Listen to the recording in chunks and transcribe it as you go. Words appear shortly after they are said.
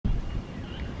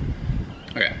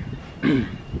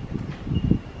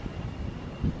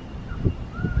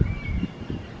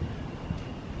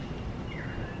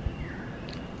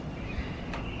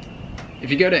If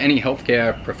you go to any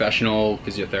healthcare professional,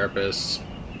 physiotherapist,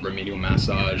 remedial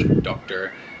massage,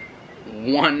 doctor,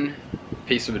 one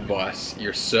piece of advice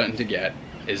you're certain to get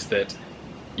is that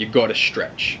you gotta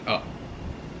stretch. Oh,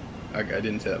 okay, I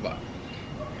didn't say that, but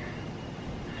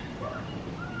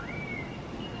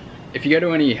if you go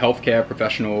to any healthcare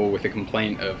professional with a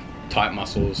complaint of tight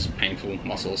muscles, painful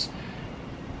muscles,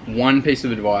 one piece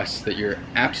of advice that you're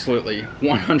absolutely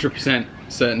 100%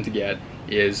 certain to get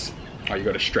is, oh, you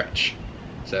gotta stretch.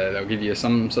 So they'll give you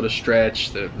some sort of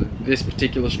stretch, this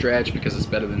particular stretch because it's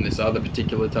better than this other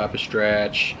particular type of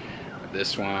stretch,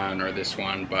 this one or this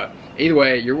one, but either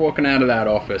way, you're walking out of that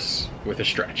office with a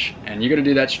stretch, and you gotta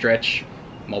do that stretch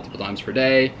multiple times per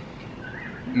day.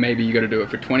 Maybe you gotta do it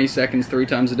for 20 seconds 3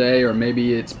 times a day, or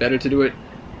maybe it's better to do it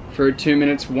for 2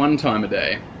 minutes 1 time a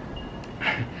day.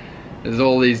 There's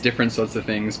all these different sorts of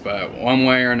things, but one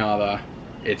way or another,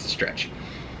 it's a stretch.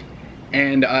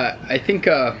 And I think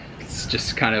it's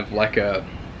just kind of like a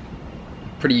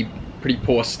pretty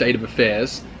poor state of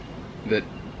affairs that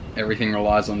everything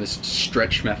relies on this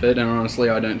stretch method, and honestly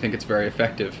I don't think it's very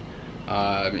effective.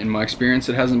 In my experience,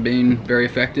 it hasn't been very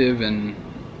effective, and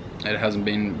it hasn't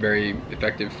been very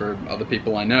effective for other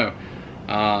people I know.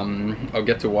 I'll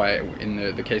get to why in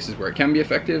the cases where it can be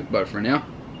effective, but for now,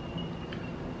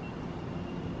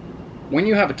 when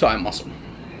you have a tight muscle,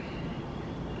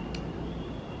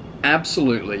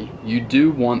 absolutely, you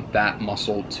do want that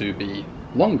muscle to be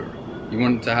longer. You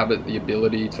want it to have the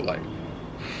ability to like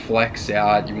flex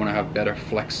out. You want to have better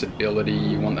flexibility.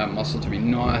 You want that muscle to be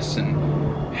nice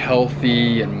and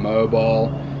healthy and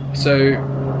mobile. So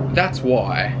that's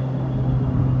why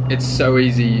it's so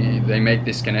easy. They make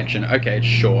this connection. Okay, it's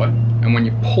short, and when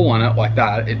you pull on it like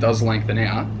that, it does lengthen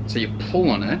out. So you pull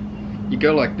on it, you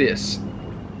go like this,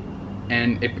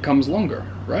 and it becomes longer,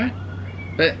 right?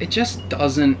 But it just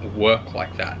doesn't work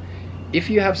like that. If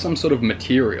you have some sort of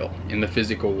material in the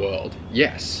physical world,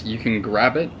 yes, you can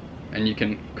grab it and you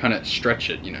can kind of stretch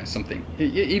it, you know, something,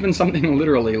 even something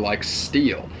literally like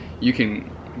steel. You can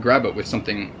grab it with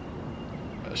something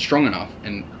strong enough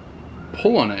and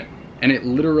pull on it, and it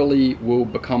literally will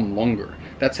become longer.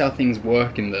 That's how things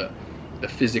work in the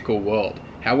physical world.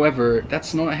 However,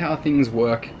 that's not how things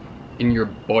work in your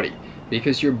body,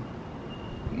 because your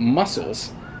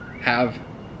muscles have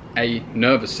a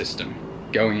nervous system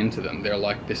going into them. They're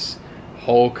like this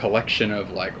whole collection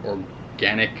of like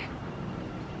organic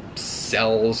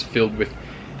cells filled with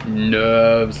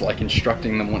nerves, like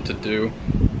instructing them what to do.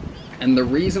 And the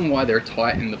reason why they're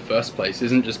tight in the first place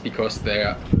isn't just because they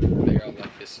are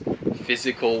like this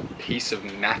physical piece of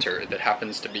matter that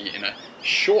happens to be in a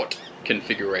short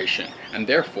configuration, and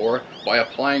therefore by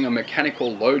applying a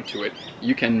mechanical load to it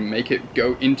you can make it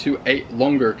go into a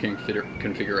longer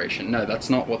configuration. No, that's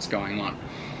not what's going on.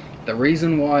 The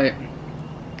reason why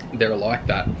they're like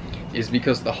that is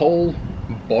because the whole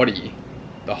body,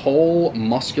 the whole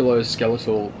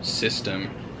musculoskeletal system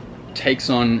takes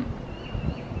on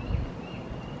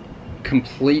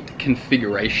complete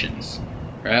configurations,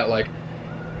 right? Like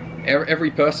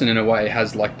every person in a way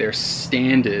has like their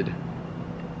standard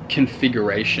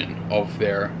configuration of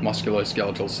their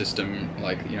musculoskeletal system,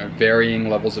 like, you know, varying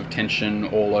levels of tension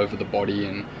all over the body,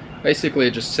 and basically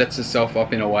it just sets itself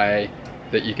up in a way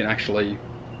that you can actually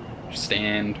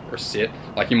stand or sit.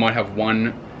 Like you might have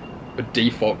one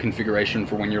default configuration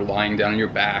for when you're lying down on your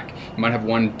back. You might have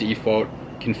one default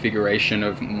configuration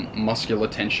of muscular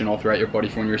tension all throughout your body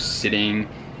for when you're sitting,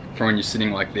 for when you're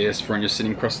sitting like this, for when you're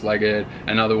sitting cross-legged,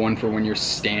 another one for when you're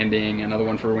standing, another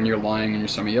one for when you're lying on your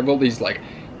stomach. You have all these like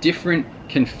different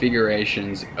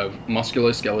configurations of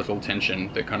musculoskeletal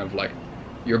tension that kind of like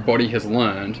your body has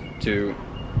learned to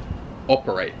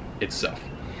operate itself.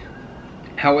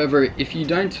 However, if you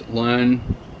don't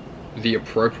learn the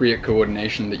appropriate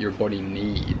coordination that your body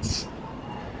needs,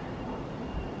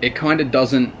 it kind of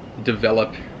doesn't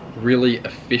develop really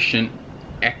efficient,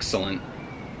 excellent,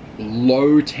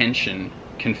 low tension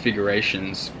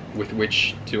configurations with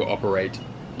which to operate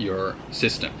your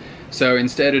system. So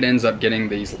instead it ends up getting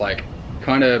these like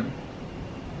kind of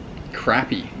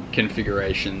crappy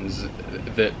configurations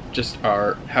that just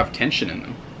have tension in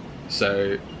them.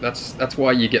 So that's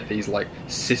why you get these like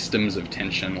systems of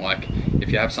tension. Like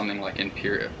if you have something like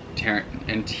anterior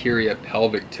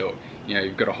pelvic tilt, you know,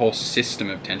 you've got a whole system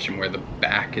of tension where the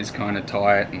back is kind of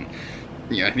tight, and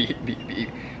you know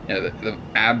the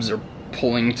abs are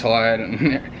pulling tight,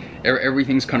 and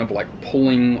everything's kind of like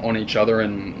pulling on each other,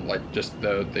 and like just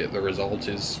the result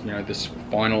is, you know, this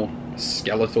final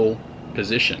skeletal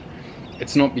position.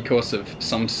 it's not because of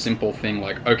some simple thing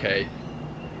like, okay,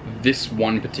 this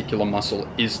one particular muscle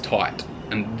is tight,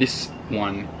 and this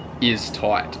one is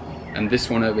tight, and this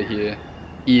one over here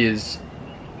is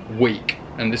weak,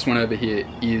 and this one over here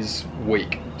is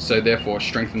weak. So therefore,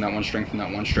 strengthen that one,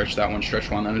 stretch that one,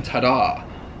 stretch one, and ta-da!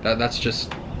 That's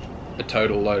just a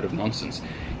total load of nonsense.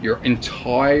 Your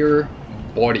entire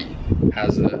body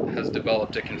has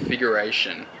developed a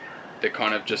configuration that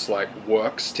kind of just like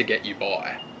works to get you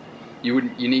by. You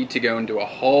need to go and do a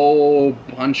whole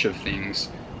bunch of things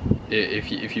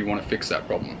if you want to fix that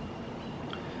problem.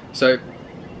 So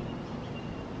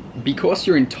because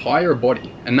your entire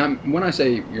body, and that, when I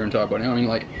say your entire body, I mean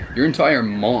like your entire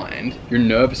mind, your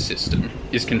nervous system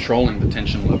is controlling the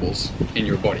tension levels in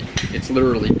your body. It's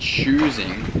literally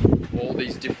choosing all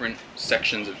these different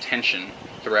sections of tension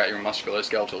throughout your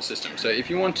musculoskeletal system. So if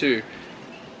you want to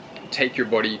take your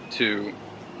body to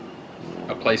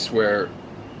a place where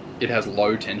it has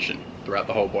low tension throughout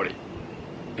the whole body,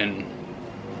 and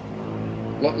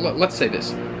let's say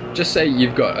this, just say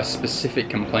you've got a specific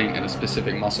complaint in a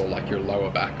specific muscle, like your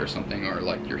lower back or something, or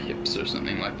like your hips or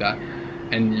something like that,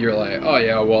 and you're like, oh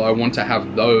yeah, well I want to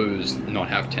have those not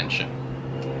have tension.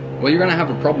 Well, you're going to have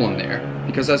a problem there,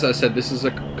 because as I said, this is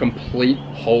a complete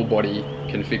whole body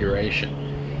configuration.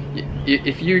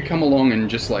 If you come along and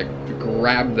just like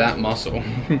grab that muscle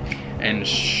and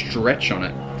stretch on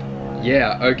it,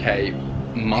 yeah, okay,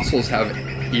 muscles have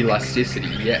elasticity,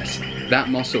 yes, that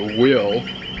muscle will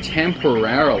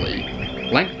temporarily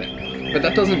lengthen, but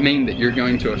that doesn't mean that you're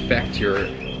going to affect your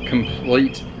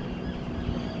complete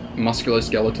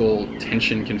musculoskeletal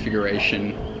tension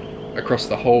configuration across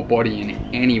the whole body in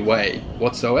any way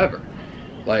whatsoever.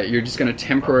 Like, you're just going to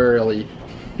temporarily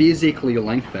physically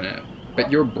lengthen it, but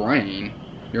your brain,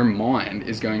 your mind,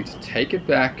 is going to take it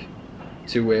back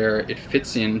to where it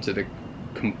fits into the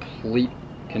complete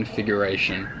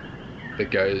configuration that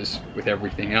goes with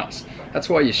everything else. That's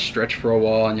why you stretch for a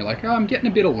while and you're like, oh, I'm getting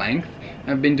a bit of length.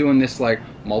 I've been doing this like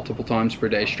multiple times per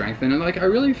day strengthening, and like I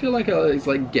really feel like it's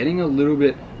like getting a little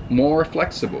bit more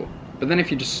flexible. But then if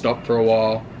you just stop for a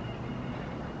while,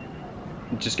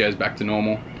 it just goes back to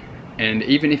normal. And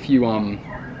even if you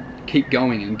keep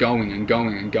going and going and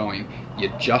going and going,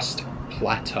 you just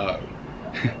plateau.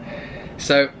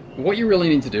 So what you really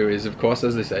need to do is, of course,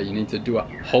 as they say, you need to do a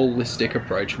holistic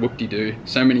approach. Whoop-de-doo.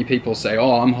 So many people say,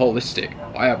 oh, I'm holistic.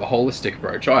 I have a holistic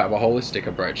approach. I have a holistic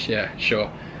approach. Yeah,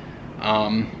 sure.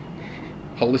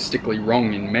 Holistically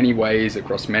wrong in many ways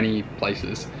across many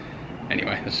places.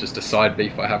 Anyway, that's just a side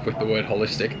beef I have with the word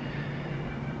holistic.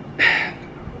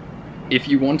 If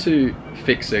you want to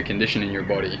fix a condition in your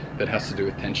body that has to do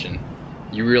with tension,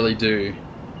 you really do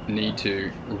need to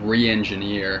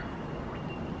re-engineer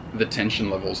the tension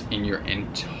levels in your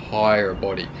entire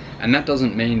body. And that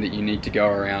doesn't mean that you need to go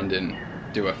around and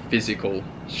do a physical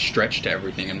stretch to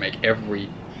everything and make every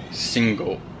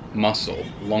single muscle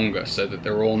longer so that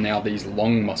they're all now these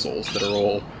long muscles that are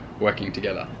all working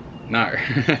together. No,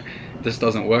 this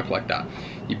doesn't work like that.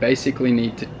 You basically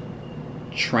need to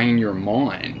train your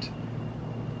mind.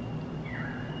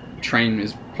 Train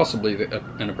is possibly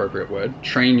an appropriate word.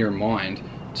 Train your mind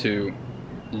to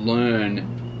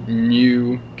learn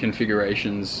new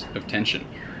configurations of tension,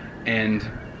 and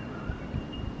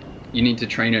you need to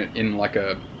train it in like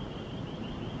a,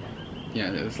 you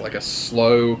know, it's like a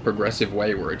slow progressive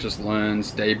way where it just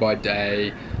learns day by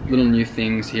day little new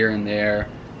things here and there,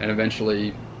 and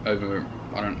eventually over,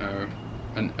 I don't know,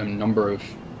 a number of,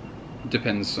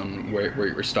 depends on where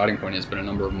your starting point is, but a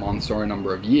number of months or a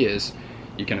number of years,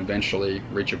 you can eventually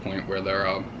reach a point where there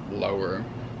are lower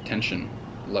tension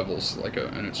levels,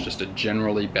 and it's just a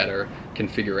generally better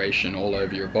configuration all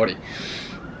over your body.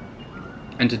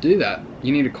 And to do that,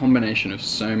 you need a combination of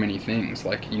so many things.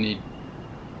 Like you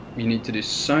need to do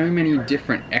so many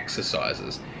different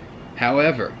exercises.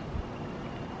 However,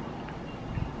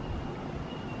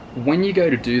 when you go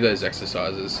to do those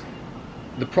exercises,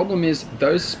 the problem is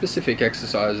those specific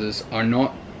exercises are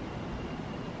not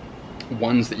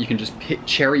ones that you can just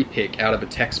cherry pick out of a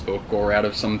textbook or out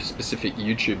of some specific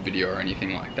YouTube video or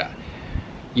anything like that.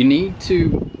 You need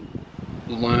to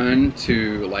learn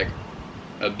to like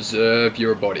observe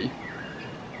your body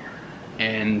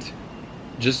and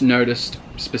just notice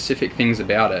specific things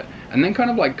about it, and then kind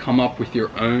of like come up with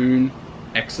your own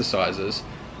exercises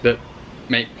that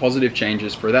make positive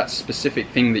changes for that specific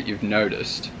thing that you've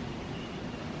noticed,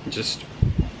 just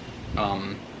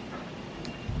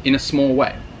in a small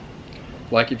way.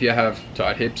 Like if you have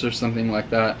tight hips or something like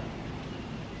that,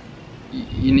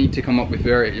 you need to come up with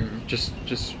just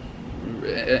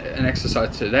an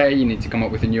exercise today. You need to come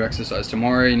up with a new exercise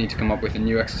tomorrow. You need to come up with a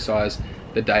new exercise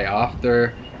the day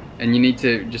after, And you need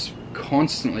to just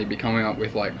constantly be coming up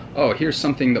with like, oh, here's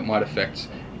something that might affect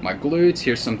my glutes,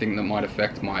 here's something that might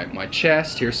affect my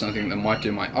chest, here's something that might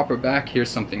do my upper back, here's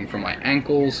something for my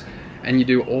ankles. And you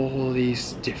do all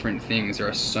these different things. There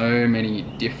are so many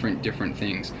different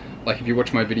things. Like if you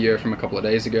watch my video from a couple of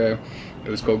days ago, it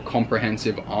was called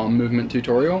Comprehensive Arm Movement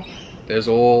Tutorial. There's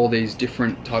all these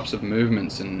different types of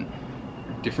movements and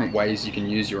different ways you can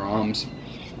use your arms.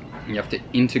 And you have to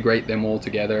integrate them all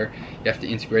together. You have to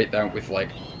integrate that with like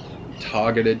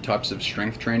targeted types of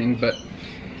strength training, but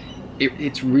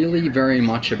it's really very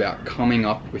much about coming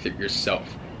up with it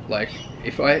yourself. Like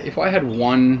if I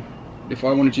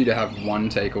wanted you to have one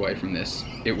takeaway from this,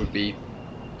 it would be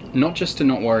not just to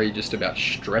not worry just about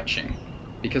stretching,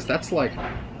 because that's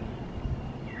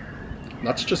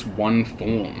just one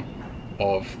form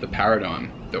of the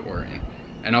paradigm that we're in.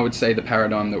 And I would say the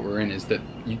paradigm that we're in is that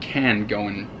you can go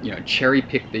and, you know, cherry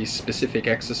pick these specific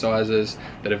exercises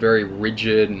that are very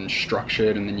rigid and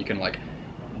structured, and then you can like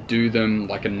do them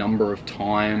like a number of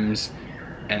times,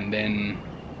 and then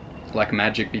like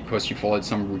magic, because you followed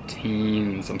some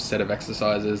routine, some set of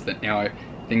exercises, that now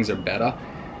things are better.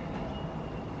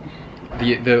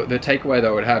 The takeaway that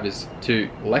I would have is to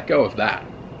let go of that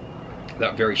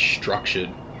very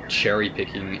structured cherry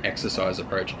picking exercise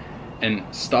approach, and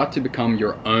start to become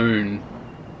your own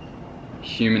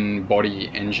human body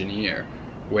engineer,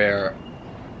 where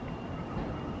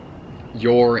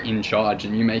you're in charge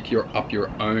and you make up your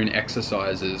own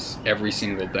exercises every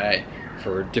single day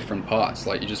for different parts.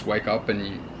 Like you just wake up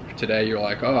and today you're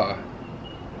like, oh,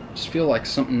 I just feel like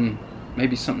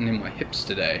maybe something in my hips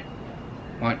today.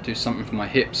 Might do something for my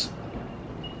hips.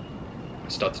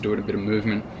 Start to do a bit of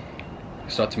movement,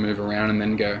 start to move around, and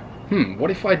then go,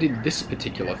 what if I did this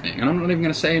particular thing? And I'm not even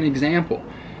going to say an example,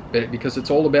 but because it's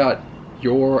all about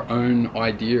your own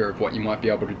idea of what you might be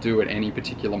able to do at any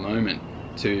particular moment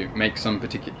to make some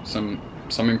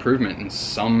improvement in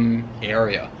some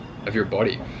area of your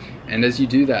body. And as you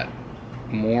do that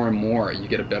more and more, you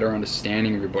get a better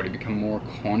understanding of your body, become more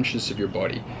conscious of your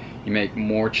body, you make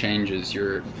more changes,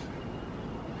 your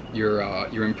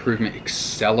improvement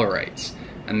accelerates,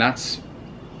 and that's,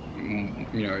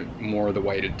 you know, more of the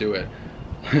way to do it.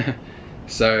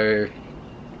 So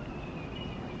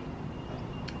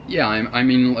yeah, I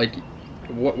mean, like,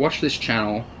 watch this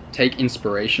channel, take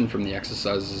inspiration from the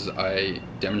exercises I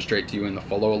demonstrate to you in the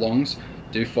follow-alongs,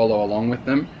 do follow along with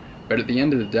them, but at the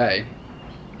end of the day,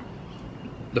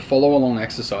 the follow-along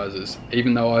exercises,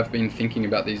 even though I've been thinking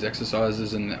about these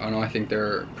exercises and I think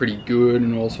they're pretty good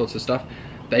and all sorts of stuff,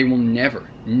 they will never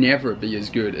be as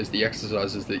good as the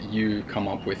exercises that you come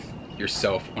up with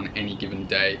yourself on any given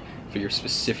day for your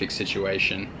specific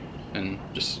situation and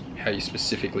just how you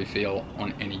specifically feel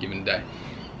on any given day.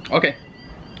 Okay,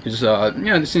 because you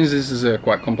know, since this is a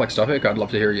quite complex topic, I'd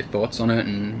love to hear your thoughts on it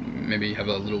and maybe have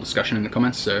a little discussion in the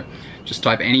comments. So just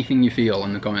type anything you feel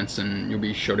in the comments and you'll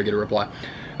be sure to get a reply.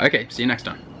 Okay, see you next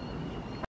time.